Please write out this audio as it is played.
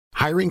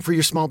Hiring for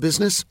your small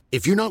business?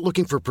 If you're not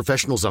looking for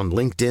professionals on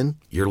LinkedIn,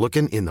 you're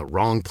looking in the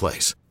wrong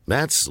place.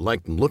 That's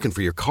like looking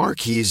for your car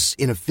keys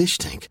in a fish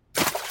tank.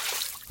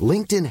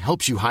 LinkedIn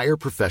helps you hire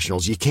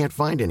professionals you can't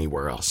find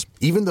anywhere else,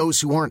 even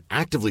those who aren't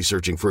actively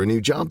searching for a new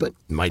job but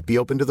might be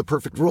open to the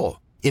perfect role.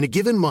 In a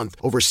given month,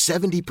 over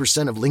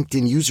 70% of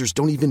LinkedIn users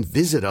don't even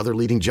visit other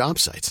leading job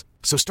sites.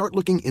 So start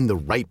looking in the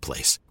right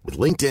place. With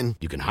LinkedIn,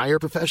 you can hire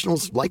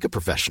professionals like a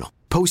professional.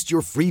 Post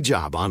your free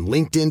job on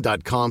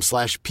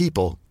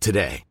linkedin.com/people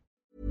today.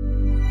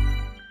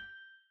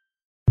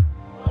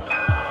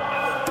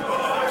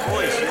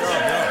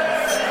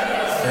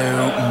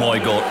 Oh my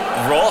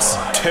God, Ross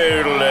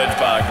total edge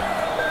bag.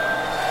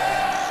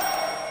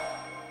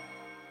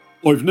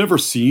 I've never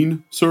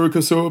seen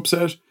Sorcha so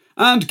upset,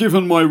 and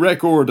given my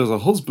record as a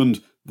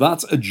husband,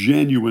 that's a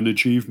genuine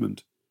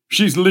achievement.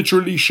 She's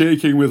literally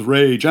shaking with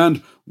rage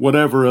and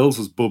whatever else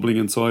is bubbling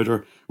inside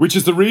her, which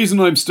is the reason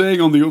I'm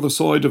staying on the other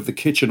side of the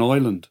kitchen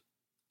island.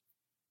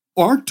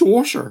 Our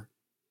daughter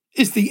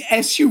is the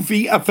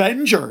SUV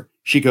Avenger,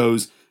 she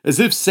goes, as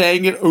if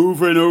saying it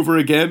over and over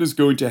again is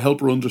going to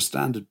help her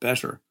understand it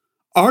better.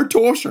 Our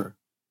daughter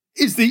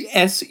is the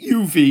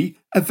SUV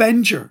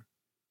Avenger.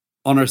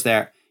 Honours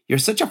there, you're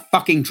such a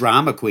fucking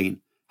drama queen,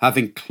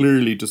 having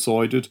clearly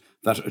decided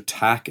that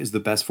attack is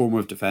the best form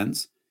of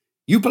defence.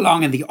 You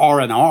belong in the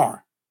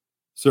R&R.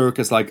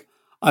 Sorcha's like,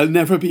 I'll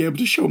never be able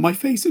to show my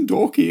face in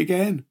Dorky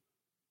again.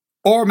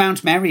 Or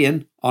Mount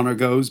Merion, Honour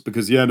goes,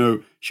 because,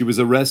 she was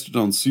arrested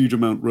on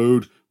Cedarmount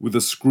Road with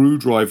a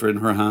screwdriver in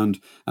her hand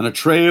and a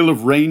trail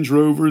of Range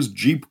Rovers,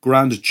 Jeep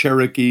Grand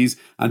Cherokees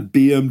and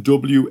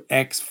BMW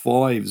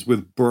X5s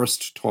with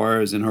burst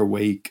tyres in her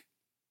wake.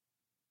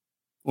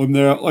 I'm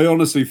there. I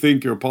honestly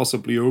think you're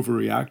possibly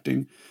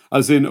overreacting.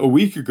 As in, a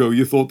week ago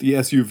you thought the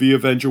SUV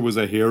Avenger was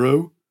a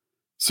hero.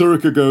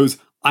 Sorcha goes,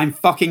 I'm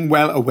fucking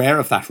well aware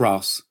of that,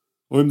 Ross.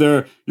 I'm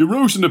there. You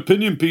wrote an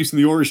opinion piece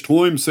in the Irish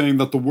Times saying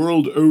that the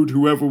world owed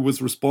whoever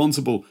was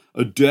responsible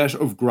a debt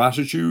of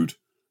gratitude.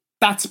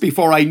 That's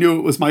before I knew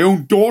it was my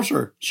own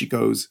daughter, she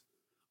goes.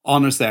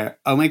 Honours there.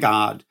 Oh my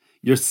God,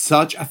 you're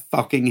such a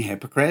fucking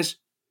hypocrite.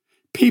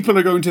 People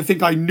are going to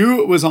think I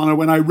knew it was Honour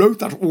when I wrote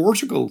that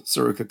article,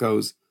 Sorcha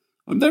goes.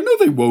 I'm there. No,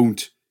 they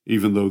won't,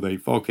 even though they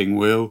fucking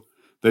will.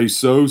 They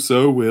so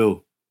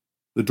will.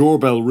 The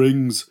doorbell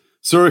rings.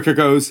 Sorcha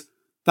goes,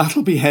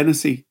 that'll be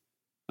Hennessy.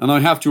 And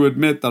I have to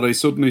admit that I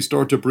suddenly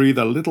start to breathe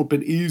a little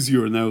bit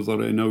easier now that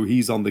I know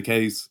he's on the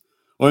case.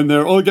 I'm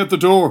there, I'll get the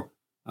door.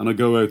 And I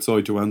go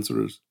outside to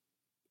answer it.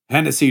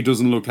 Hennessy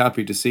doesn't look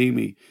happy to see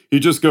me. He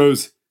just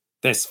goes,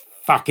 this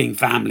fucking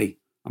family,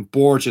 and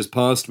barges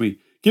past me,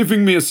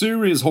 giving me a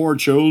serious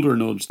hard shoulder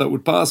nudge that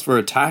would pass for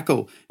a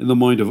tackle in the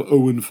mind of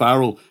Owen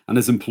Farrell and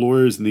his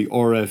employers in the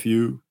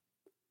RFU.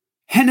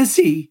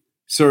 Hennessy,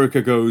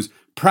 Sorcha goes,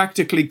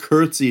 practically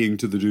curtsying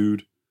to the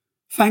dude.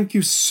 Thank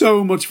you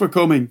so much for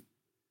coming.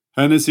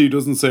 Hennessy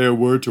doesn't say a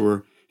word to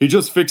her. He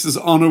just fixes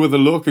Honor with a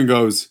look and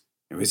goes,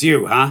 it was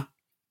you, huh?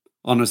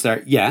 Honor's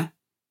there, yeah.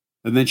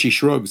 And then she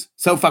shrugs.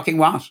 So fucking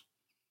what?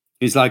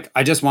 He's like,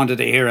 I just wanted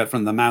to hear it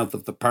from the mouth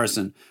of the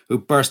person who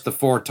burst the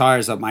 4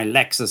 tyres of my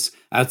Lexus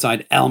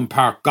outside Elm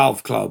Park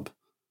Golf Club.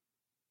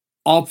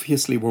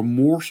 Obviously, we're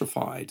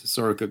mortified,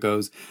 Sorcha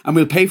goes, and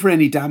we'll pay for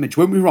any damage,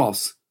 won't we,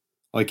 Ross?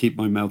 I keep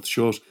my mouth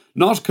shut,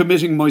 not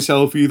committing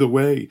myself either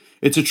way.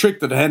 It's a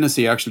trick that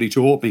Hennessy actually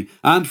taught me,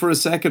 and for a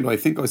second I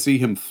think I see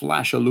him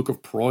flash a look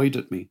of pride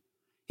at me.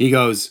 He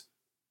goes,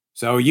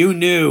 so you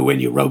knew when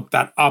you wrote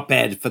that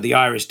op-ed for the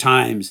Irish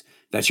Times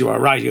that you were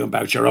writing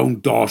about your own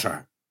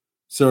daughter?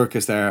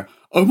 Sorcha's there.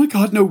 Oh my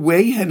God, no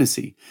way,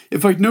 Hennessy.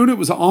 If I'd known it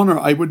was Honour,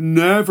 I would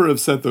never have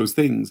said those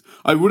things.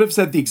 I would have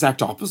said the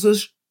exact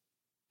opposite.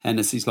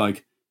 Hennessy's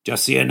like,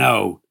 just so you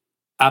know,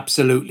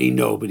 absolutely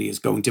nobody is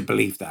going to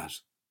believe that.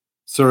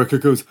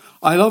 Sorcha goes,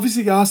 I'll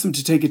obviously ask them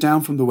to take it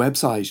down from the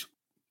website.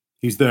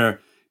 He's there.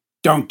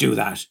 Don't do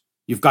that.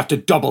 You've got to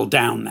double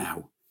down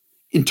now.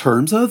 In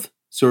terms of?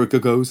 Sorcha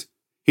goes.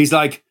 He's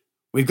like,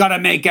 we've got to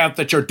make out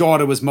that your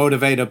daughter was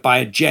motivated by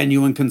a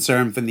genuine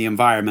concern for the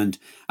environment,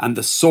 and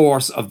the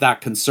source of that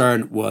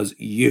concern was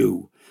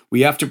you.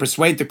 We have to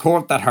persuade the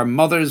court that her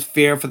mother's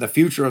fear for the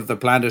future of the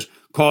planet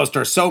caused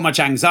her so much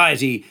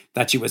anxiety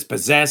that she was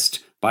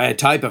possessed by a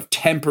type of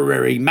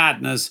temporary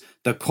madness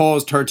that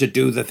caused her to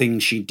do the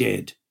things she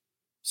did.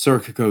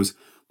 Sorcha goes,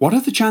 what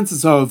are the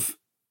chances of...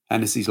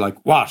 Hennessy's like,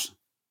 what?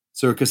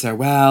 Sorcha said,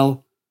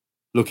 well,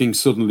 looking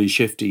suddenly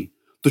shifty,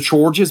 the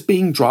charges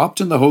being dropped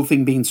and the whole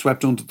thing being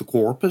swept under the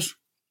carpet?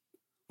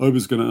 I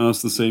was going to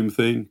ask the same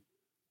thing.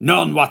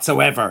 None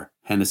whatsoever,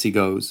 Hennessy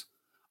goes.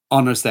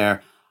 Honours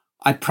there.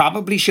 I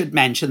probably should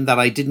mention that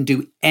I didn't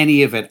do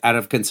any of it out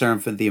of concern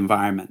for the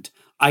environment.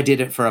 I did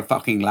it for a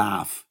fucking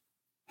laugh.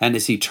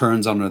 Hennessy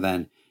turns on her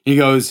then. He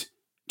goes,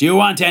 do you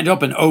want to end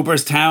up in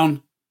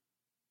Oberstown?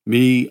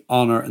 Me,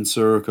 Honour and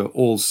Sorcha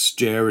all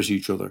stare at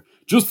each other.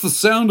 Just the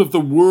sound of the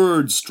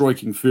words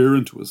striking fear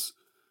into us.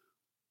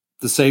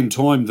 At the same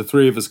time, the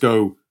three of us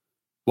go,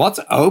 what's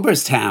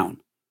Oberstown?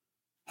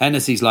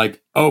 Hennessy's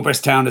like,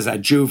 Oberstown is a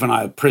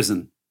juvenile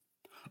prison.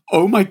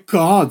 "Oh my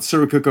God,"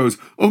 Sorcha goes.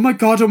 "Oh my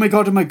God, oh my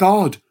God, oh my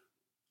God."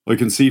 I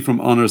can see from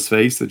Honor's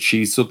face that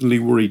she's suddenly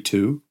worried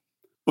too.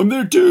 "I'm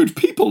there, dude.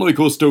 People like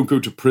us don't go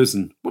to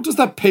prison. What does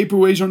that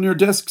paperweight on your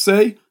desk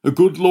say? A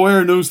good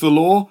lawyer knows the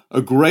law.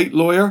 A great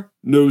lawyer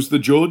knows the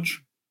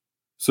judge."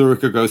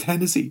 Sorcha goes,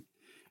 "Hennessy,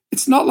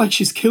 it's not like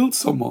she's killed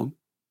someone."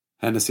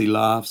 Hennessy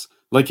laughs,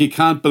 like he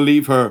can't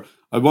believe her,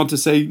 I want to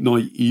say,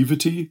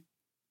 naivety.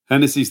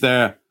 Hennessy's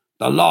there.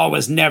 "The law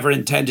was never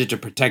intended to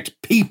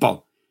protect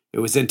people. It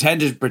was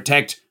intended to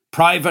protect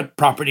private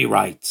property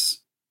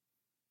rights."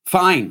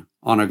 "Fine,"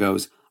 Honor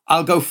goes.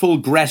 "I'll go full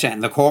Greta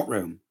in the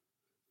courtroom."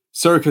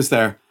 Sorcha's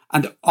there,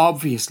 and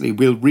obviously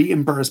we'll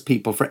reimburse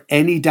people for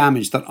any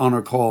damage that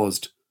Honor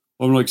caused.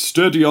 I'm like,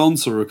 steady on,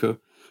 Sorcha.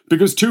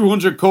 Because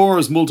 200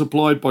 cores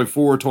multiplied by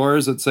 4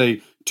 tyres at,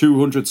 say,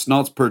 200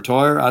 snots per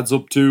tyre adds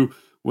up to,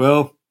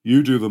 well,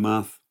 you do the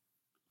math.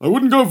 I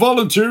wouldn't go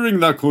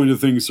volunteering that kind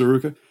of thing,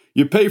 Sorcha.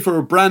 You pay for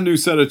a brand new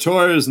set of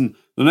tyres and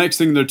the next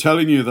thing they're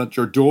telling you that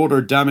your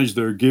daughter damaged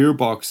their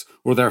gearbox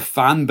or their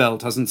fan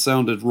belt hasn't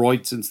sounded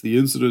right since the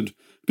incident.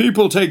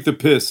 People take the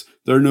piss.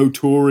 They're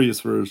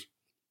notorious for it.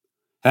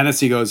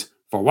 Hennessy goes,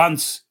 "For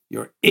once,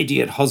 your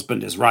idiot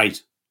husband is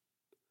right."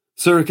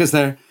 Sorcha's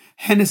there.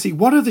 "Hennessy,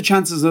 what are the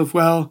chances of,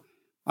 well,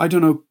 I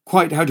don't know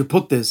quite how to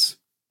put this."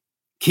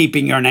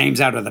 "Keeping your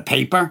names out of the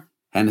paper?"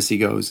 Hennessy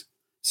goes.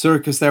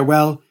 Sorcha's there.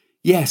 "Well,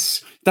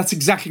 yes, that's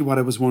exactly what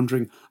I was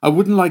wondering. I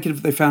wouldn't like it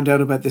if they found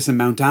out about this in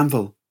Mount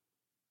Anvil."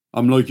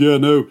 I'm like, yeah,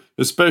 no,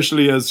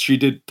 especially as she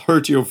did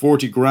 30 or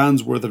 40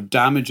 grand's worth of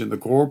damage in the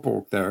core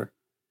pork there.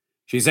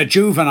 "She's a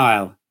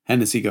juvenile,"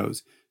 Hennessy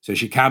goes, "so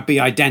she can't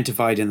be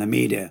identified in the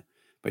media.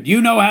 But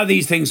you know how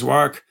these things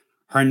work.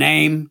 Her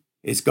name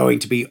is going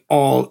to be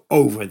all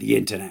over the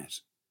internet."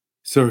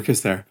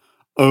 Sorcha's there.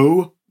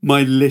 "Oh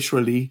my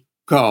literally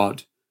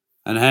God."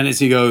 And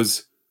Hennessy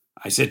goes,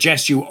 "I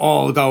suggest you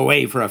all go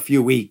away for a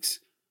few weeks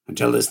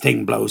until this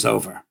thing blows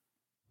over."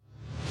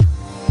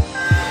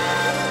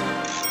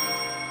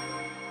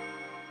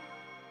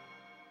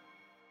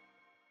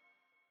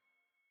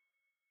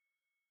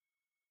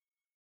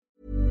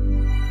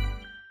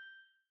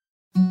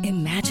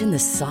 Imagine the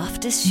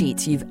softest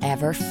sheets you've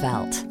ever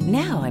felt.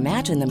 Now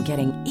imagine them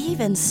getting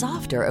even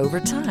softer over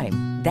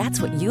time.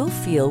 That's what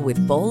you'll feel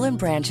with Boll &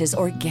 Branch's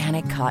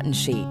organic cotton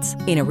sheets.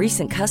 In a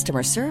recent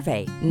customer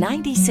survey,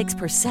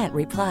 96%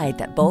 replied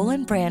that Boll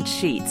 & Branch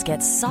sheets get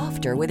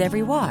softer with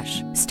every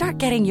wash. Start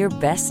getting your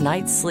best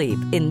night's sleep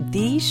in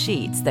these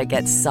sheets that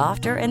get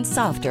softer and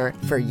softer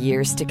for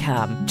years to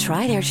come.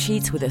 Try their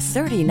sheets with a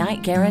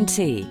 30-night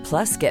guarantee.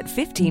 Plus, get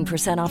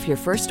 15% off your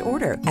first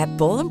order at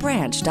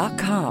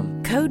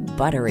bollandbranch.com. Code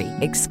BUTTERY.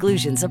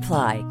 Exclusions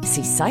apply.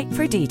 See site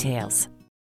for details.